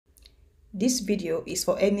This video is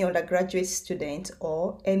for any undergraduate student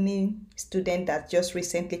or any student that just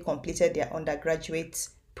recently completed their undergraduate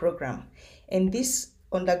program. And this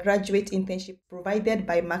undergraduate internship provided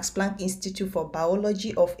by Max Planck Institute for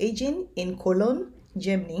Biology of Aging in Cologne,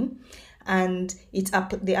 Germany. And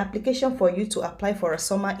the application for you to apply for a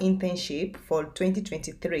summer internship for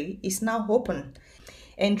 2023 is now open.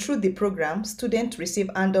 And through the program, students receive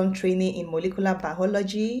hands-on training in molecular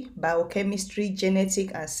biology, biochemistry,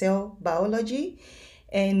 genetic, and cell biology.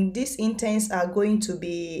 And these interns are going to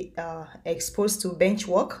be exposed to bench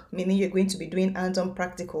work, meaning you're going to be doing hands-on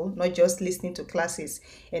practical, not just listening to classes.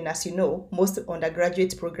 And as you know, most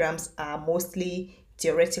undergraduate programs are mostly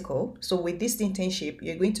theoretical. So with this internship,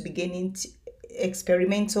 you're going to be gaining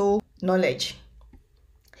experimental knowledge.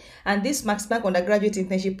 And this Max Planck undergraduate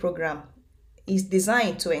internship program is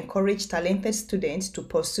designed to encourage talented students to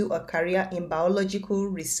pursue a career in biological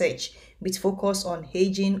research with focus on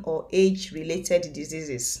aging or age-related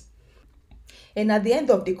diseases. And at the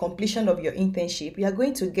end of the completion of your internship, you are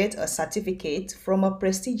going to get a certificate from a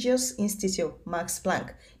prestigious institute, Max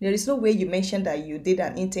Planck. There is no way you mention that you did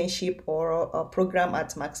an internship or a program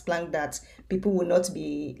at Max Planck that people will not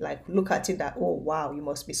be like, look at it that, oh, wow, you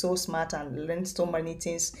must be so smart and learn so many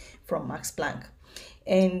things from Max Planck.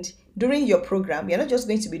 And during your program, you're not just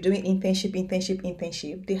going to be doing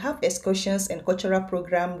internship. They have excursions and cultural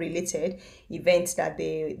program related events that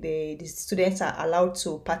the students are allowed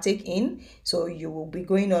to partake in. So you will be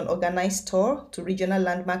going on organized tour to regional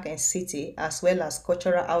landmark and city, as well as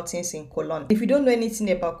cultural outings in Cologne. If you don't know anything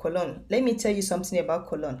about Cologne, let me tell you something about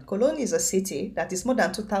Cologne. Cologne is a city that is more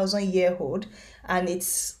than 2,000 years old, and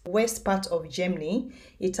it's west part of Germany.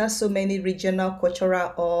 It has so many regional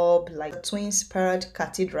cultural hubs like twin-spire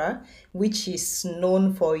cathedral, which is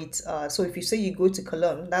known for its so if you say you go to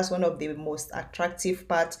Cologne, that's one of the most attractive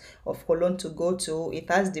parts of Cologne to go to. It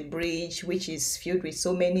has the bridge, which is filled with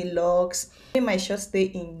so many locks. In my short stay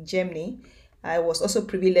in Germany, I was also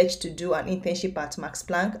privileged to do an internship at Max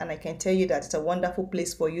Planck, and I can tell you that it's a wonderful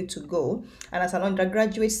place for you to go. And as an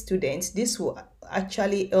undergraduate student, this will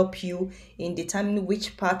actually help you in determining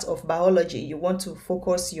which part of biology you want to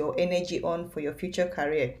focus your energy on for your future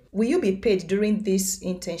career. Will you be paid during this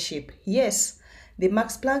internship? Yes. The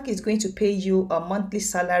Max Planck is going to pay you a monthly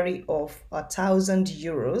salary of 1,000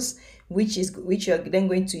 euros, which you are then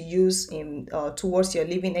going to use in towards your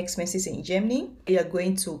living expenses in Germany. You are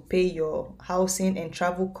going to pay your housing and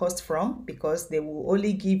travel costs from, because they will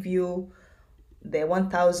only give you the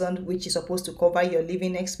 1,000, which is supposed to cover your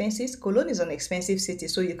living expenses. Cologne is an expensive city,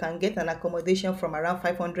 so you can get an accommodation from around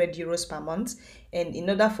 500 euros per month. And in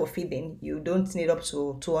order for feeding, you don't need up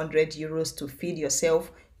to 200 euros to feed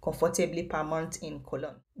yourself comfortably per month in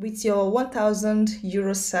Cologne. With your 1,000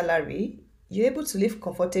 euros salary, you're able to live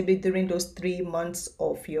comfortably during those 3 months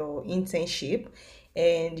of your internship.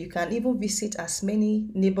 And you can even visit as many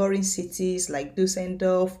neighboring cities like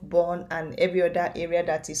Dusseldorf, Bonn, and every other area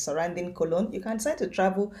that is surrounding Cologne. You can decide to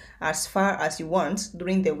travel as far as you want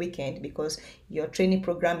during the weekend, because your training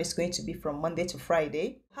program is going to be from Monday to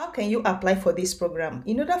Friday. How can you apply for this program?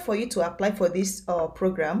 In order for you to apply for this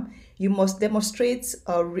program, you must demonstrate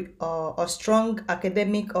a strong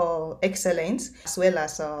academic excellence, as well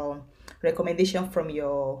as recommendation from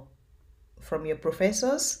your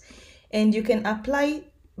professors. And you can apply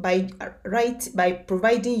by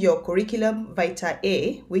providing your curriculum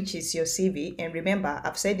vitae, which is your CV. And remember,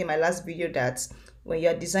 I've said in my last video that when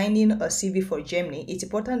you're designing a CV for Germany, it's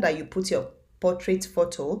important that you put your portrait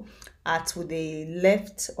photo at the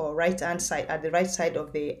left or right hand side, at the right side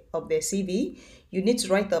of the CV. You need to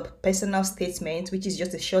write a personal statement, which is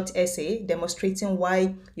just a short essay demonstrating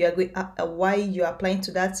why you are applying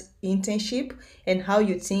to that internship and how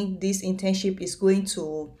you think this internship is going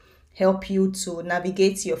to help you to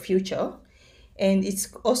navigate your future. And it's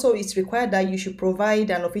required that you should provide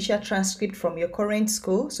an official transcript from your current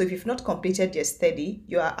school. So if you've not completed your study,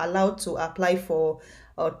 you are allowed to apply for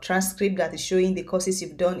a transcript that is showing the courses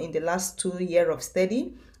you've done in the last 2 years of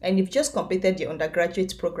study. And you've just completed your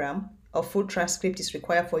undergraduate program, a full transcript is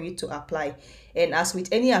required for you to apply. And as with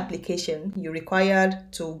any application, you're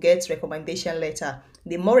required to get recommendation letter.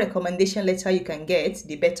 The more recommendation letter you can get,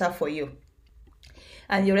 the better for you.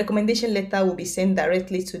 And your recommendation letter will be sent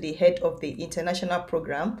directly to the head of the international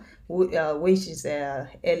program, which is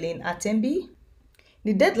Ellen Attenby.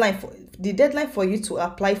 The deadline for you to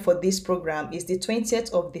apply for this program is the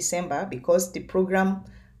 20th of December, because the program,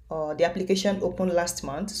 the application opened last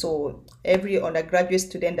month. So every undergraduate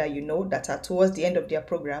student that you know that are towards the end of their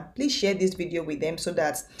program, please share this video with them so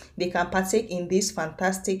that they can partake in this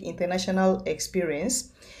fantastic international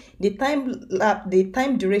experience. The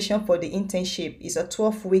time duration for the internship is a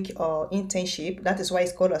 12-week internship. That is why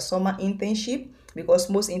it's called a summer internship,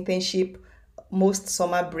 because most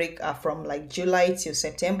summer break are from like July till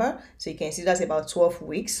September. So you can see that's about 12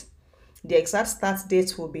 weeks. The exact start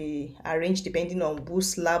date will be arranged depending on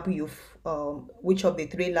which of the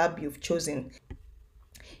three lab you've chosen.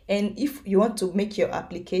 And if you want to make your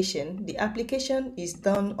application, the application is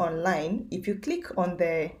done online. If you click on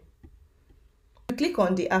the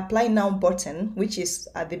apply now button, which is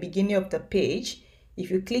at the beginning of the page,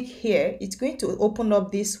 if you click here, it's going to open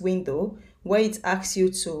up this window where it asks you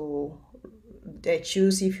to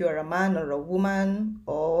choose if you're a man or a woman,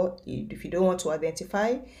 or if you don't want to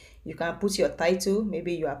identify, you can put your title.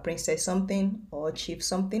 Maybe you are princess something or chief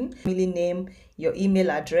something, family name, your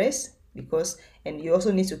email address, and you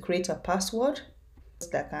also need to create a password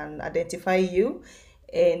that can identify you.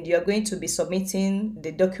 And you're going to be submitting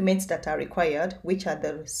the documents that are required, which are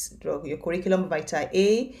your curriculum vitae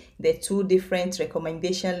A, the 2 different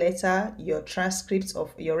recommendation letter, your transcripts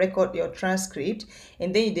of your transcript,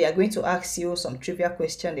 and then they are going to ask you some trivia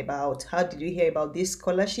question about how did you hear about this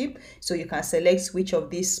scholarship, so you can select which of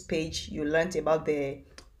this page you learned about the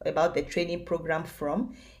training program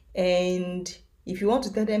from. And if you want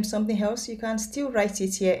to tell them something else, you can still write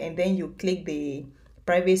it here, and then you click the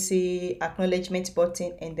privacy acknowledgement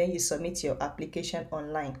button, and then you submit your application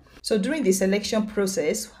online. So during the selection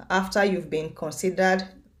process, after you've been considered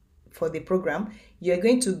for the program,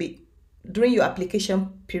 during your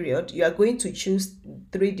application period, you are going to choose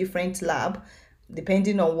 3 different labs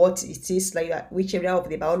depending on what it is, like which area of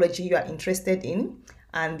the biology you are interested in.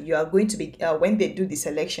 And you are going to be when they do the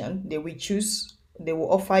selection, they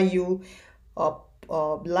will offer you a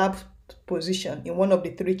lab position in one of the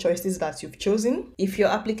 3 choices that you've chosen. If your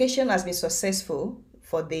application has been successful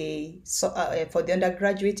for the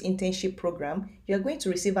undergraduate internship program, you're going to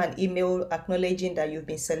receive an email acknowledging that you've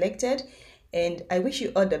been selected. And I wish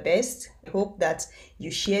you all the best. I hope that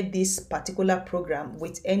you share this particular program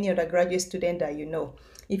with any undergraduate student that you know.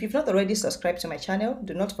 If you've not already subscribed to my channel,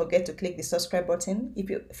 do not forget to click the subscribe button. If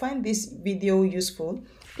you find this video useful,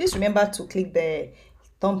 please remember to click the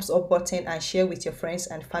thumbs up button and share with your friends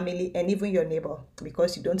and family and even your neighbor,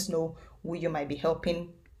 because you don't know who you might be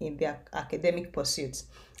helping in their academic pursuits.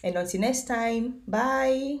 And until next time,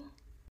 bye.